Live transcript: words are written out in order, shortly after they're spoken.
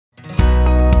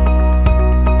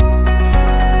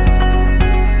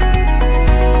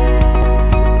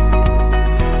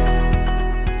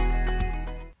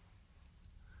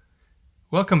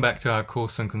Welcome back to our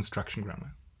course on construction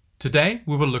grammar. Today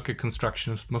we will look at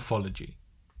constructionist morphology.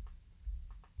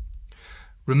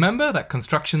 Remember that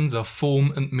constructions are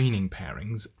form and meaning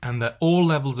pairings, and that all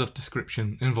levels of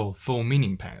description involve form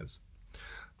meaning pairs.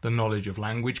 The knowledge of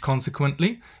language,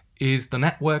 consequently, is the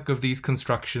network of these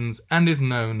constructions and is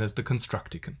known as the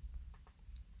constructicon.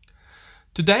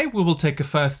 Today we will take a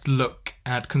first look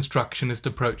at constructionist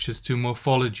approaches to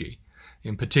morphology.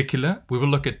 In particular, we will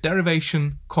look at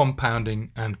derivation,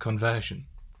 compounding, and conversion.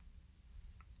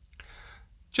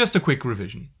 Just a quick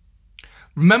revision.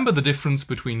 Remember the difference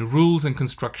between rules and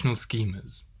constructional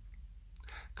schemas.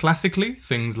 Classically,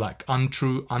 things like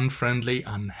untrue, unfriendly,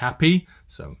 unhappy,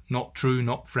 so not true,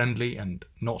 not friendly, and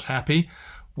not happy,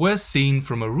 were seen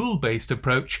from a rule-based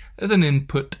approach as an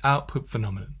input-output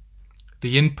phenomenon.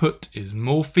 The input is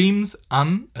morphemes,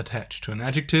 un, attached to an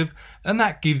adjective, and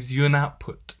that gives you an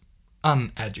output,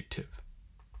 unadjective.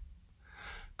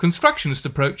 Constructionist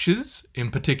approaches,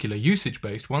 in particular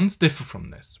usage-based ones, differ from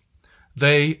this.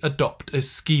 They adopt a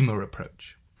schema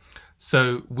approach.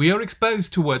 So we are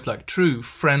exposed to words like true,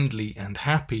 friendly, and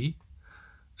happy,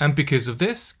 and because of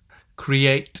this,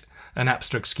 create an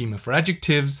abstract schema for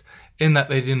adjectives in that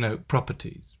they denote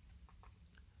properties.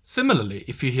 Similarly,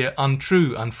 if you hear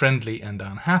untrue, unfriendly, and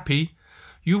unhappy,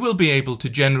 you will be able to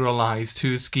generalize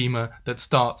to a schema that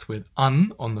starts with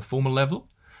un on the formal level,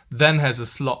 then has a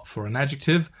slot for an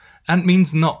adjective, and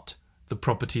means not the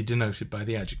property denoted by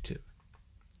the adjective.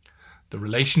 The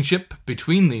relationship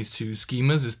between these two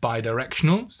schemas is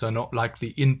bidirectional, so not like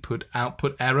the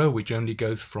input-output error, which only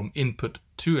goes from input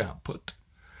to output.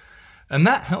 And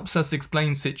that helps us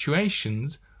explain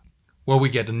situations where we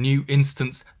get a new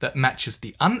instance that matches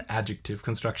the unadjective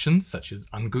constructions, such as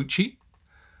ungucci,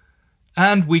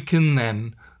 and we can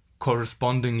then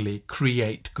correspondingly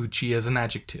create Gucci as an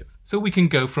adjective. So we can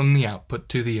go from the output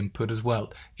to the input as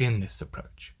well in this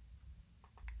approach.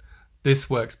 This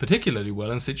works particularly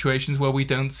well in situations where we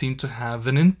don't seem to have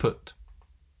an input.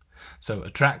 So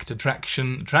attract,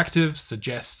 attraction, attractive,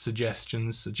 suggest,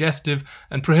 suggestions, suggestive,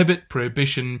 and prohibit,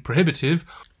 prohibition, prohibitive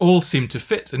all seem to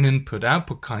fit an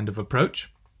input-output kind of approach.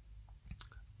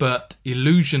 But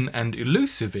illusion and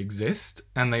elusive exist,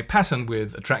 and they pattern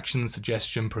with attraction,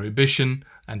 suggestion, prohibition,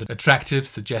 and attractive,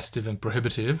 suggestive, and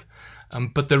prohibitive,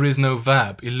 but there is no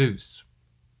verb, eluse.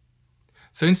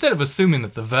 So instead of assuming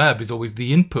that the verb is always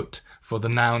the input for the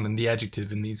noun and the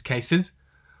adjective in these cases,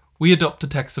 we adopt a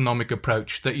taxonomic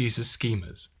approach that uses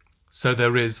schemas. So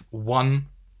there is one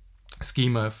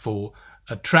schema for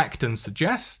attract and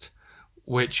suggest,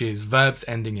 which is verbs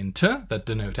ending in -ter that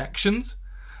denote actions,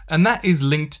 and that is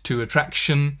linked to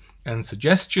attraction and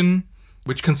suggestion,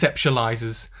 which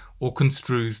conceptualizes or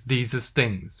construes these as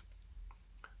things.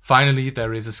 Finally,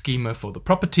 there is a schema for the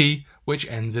property, which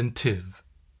ends in -tive.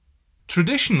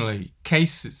 Traditionally,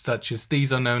 cases such as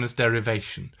these are known as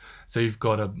derivation. So you've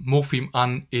got a morpheme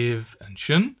un, iv, and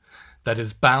shun that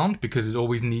is bound because it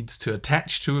always needs to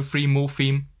attach to a free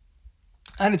morpheme,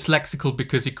 and it's lexical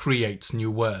because it creates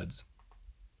new words.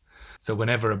 So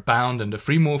whenever a bound and a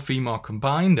free morpheme are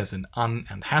combined as an un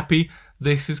and happy,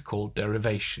 this is called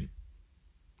derivation.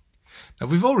 Now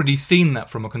we've already seen that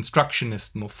from a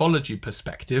constructionist morphology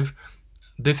perspective,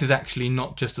 this is actually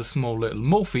not just a small little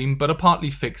morpheme, but a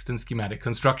partly fixed and schematic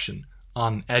construction,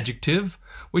 unadjective,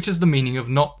 which is the meaning of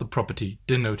not the property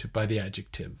denoted by the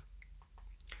adjective.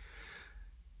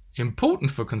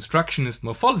 Important for constructionist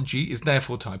morphology is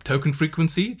therefore type token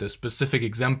frequency, the specific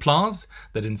exemplars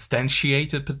that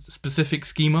instantiate a specific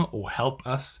schema or help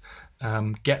us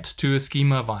get to a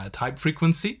schema via type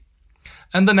frequency,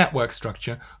 and the network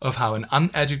structure of how an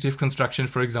unadjective construction,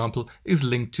 for example, is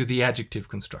linked to the adjective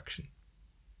construction.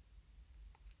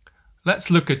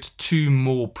 Let's look at two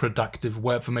more productive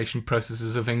word formation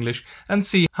processes of English and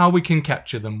see how we can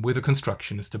capture them with a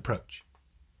constructionist approach.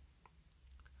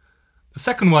 The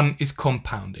second one is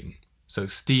compounding. So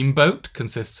steamboat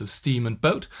consists of steam and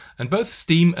boat, and both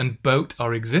steam and boat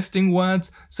are existing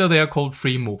words, so they are called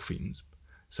free morphemes.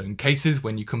 So in cases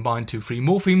when you combine two free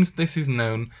morphemes, this is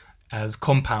known as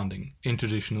compounding in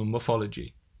traditional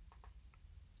morphology.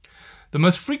 The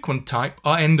most frequent type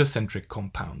are endocentric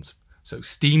compounds. So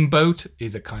steamboat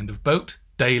is a kind of boat,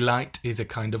 daylight is a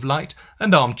kind of light,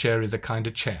 and armchair is a kind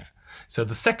of chair. So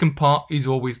the second part is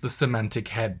always the semantic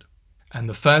head, and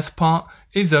the first part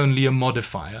is only a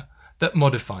modifier that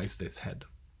modifies this head.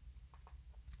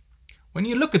 When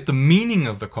you look at the meaning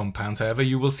of the compounds, however,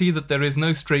 you will see that there is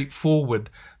no straightforward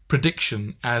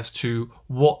prediction as to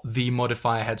what the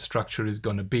modifier head structure is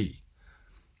going to be.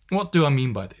 What do I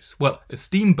mean by this? Well, a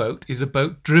steamboat is a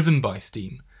boat driven by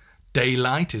steam.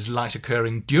 Daylight is light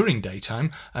occurring during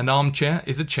daytime, and armchair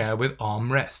is a chair with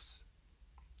armrests.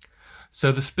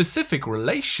 So the specific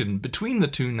relation between the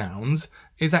two nouns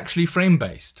is actually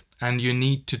frame-based, and you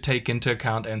need to take into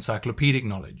account encyclopedic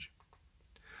knowledge.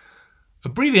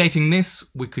 Abbreviating this,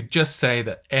 we could just say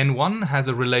that N1 has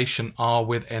a relation R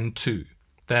with N2.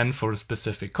 Then for a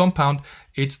specific compound,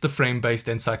 it's the frame-based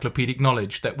encyclopedic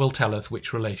knowledge that will tell us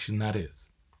which relation that is.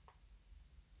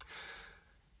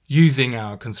 Using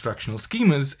our constructional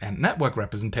schemas and network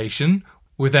representation,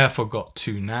 we've therefore got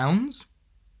two nouns,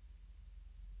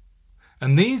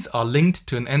 and these are linked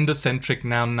to an endocentric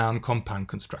noun-noun compound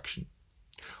construction.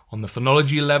 On the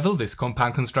phonology level, this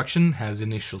compound construction has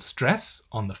initial stress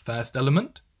on the first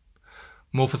element.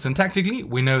 Morphosyntactically,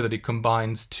 we know that it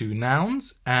combines two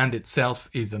nouns and itself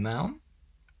is a noun.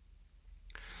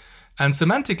 And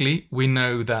semantically, we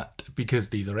know that because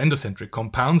these are endocentric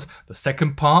compounds, the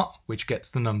second part, which gets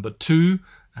the number 2,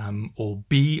 or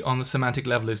B on the semantic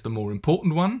level, is the more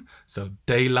important one. So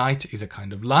daylight is a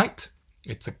kind of light.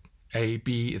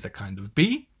 B is a kind of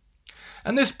B.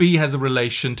 And this B has a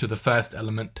relation to the first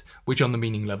element, which on the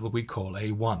meaning level we call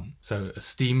A1. So a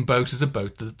steamboat is a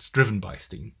boat that's driven by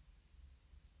steam.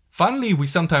 Finally, we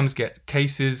sometimes get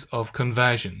cases of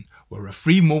conversion, where a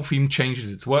free morpheme changes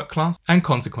its word class and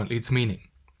consequently its meaning.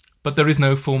 But there is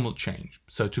no formal change,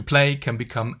 so to play can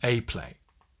become a play.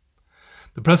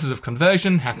 The process of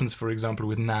conversion happens, for example,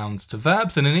 with nouns to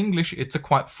verbs, and in English it's a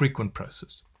quite frequent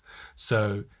process.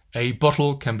 So a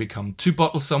bottle can become to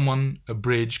bottle someone, a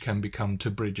bridge can become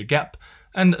to bridge a gap,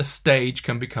 and a stage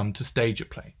can become to stage a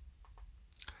play.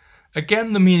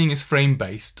 Again, the meaning is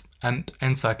frame-based and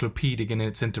encyclopedic in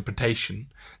its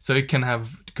interpretation, so it can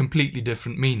have completely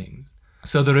different meanings.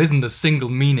 So there isn't a single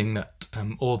meaning that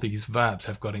all these verbs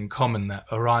have got in common that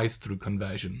arise through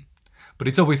conversion, but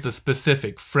it's always the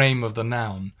specific frame of the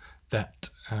noun that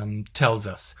tells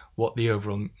us what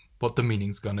the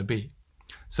meaning's going to be.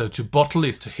 So to bottle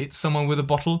is to hit someone with a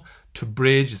bottle, to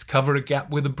bridge is cover a gap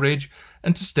with a bridge,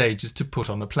 and to stage is to put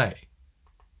on a play.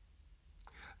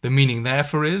 The meaning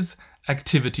therefore is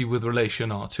activity with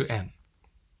relation R to N.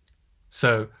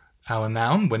 So our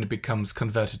noun, when it becomes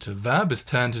converted to a verb, is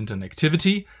turned into an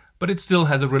activity, but it still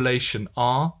has a relation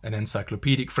R, an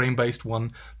encyclopedic frame-based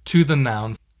one, to the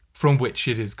noun from which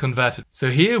it is converted. So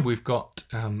here we've got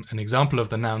an example of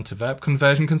the noun to verb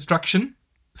conversion construction.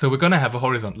 So we're going to have a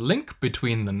horizontal link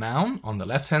between the noun on the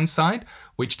left-hand side,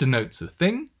 which denotes a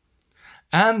thing,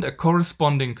 and a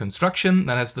corresponding construction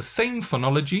that has the same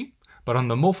phonology, but on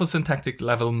the morphosyntactic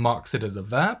level marks it as a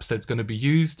verb, so it's going to be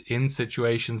used in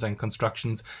situations and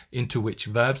constructions into which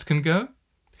verbs can go.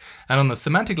 And on the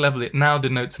semantic level, it now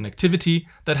denotes an activity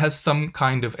that has some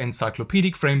kind of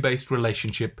encyclopedic frame-based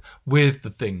relationship with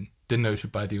the thing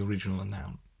denoted by the original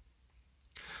noun.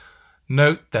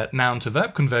 Note that noun to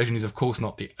verb conversion is of course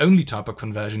not the only type of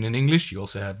conversion in English. You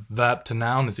also have verb to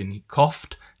noun, as in he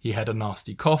coughed, he had a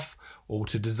nasty cough, or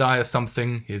to desire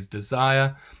something, his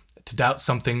desire. To doubt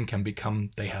something can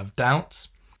become they have doubts.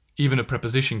 Even a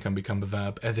preposition can become a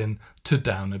verb, as in to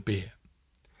down a beer.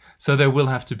 So there will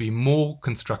have to be more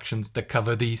constructions that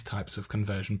cover these types of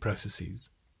conversion processes.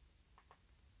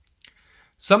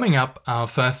 Summing up our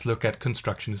first look at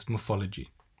constructionist morphology.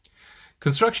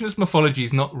 Constructionist morphology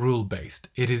is not rule-based,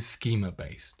 it is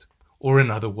schema-based, or in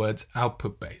other words,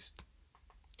 output-based.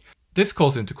 This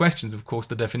calls into question, of course,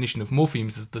 the definition of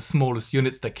morphemes as the smallest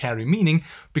units that carry meaning,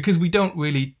 because we don't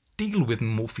really deal with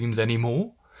morphemes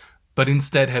anymore, but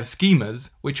instead have schemas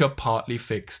which are partly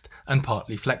fixed and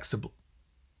partly flexible.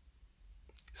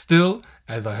 Still,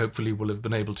 as I hopefully will have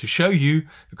been able to show you,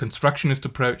 the constructionist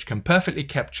approach can perfectly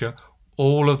capture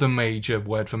all of the major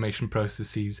word formation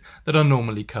processes that are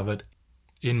normally covered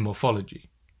in morphology.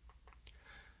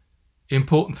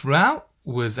 Important throughout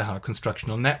was our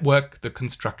constructional network, the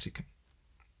constructicon.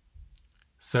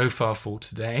 So far for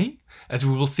today. As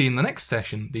we will see in the next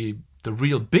session, the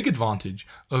real big advantage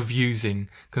of using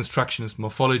constructionist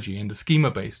morphology and a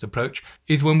schema-based approach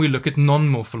is when we look at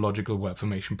non-morphological word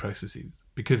formation processes.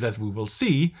 Because as we will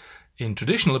see, in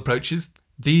traditional approaches,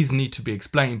 these need to be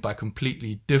explained by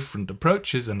completely different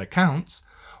approaches and accounts,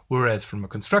 whereas from a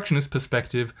constructionist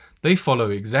perspective, they follow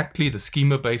exactly the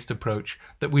schema-based approach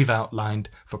that we've outlined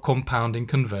for compounding,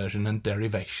 conversion, and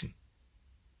derivation.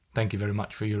 Thank you very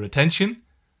much for your attention.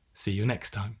 See you next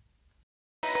time.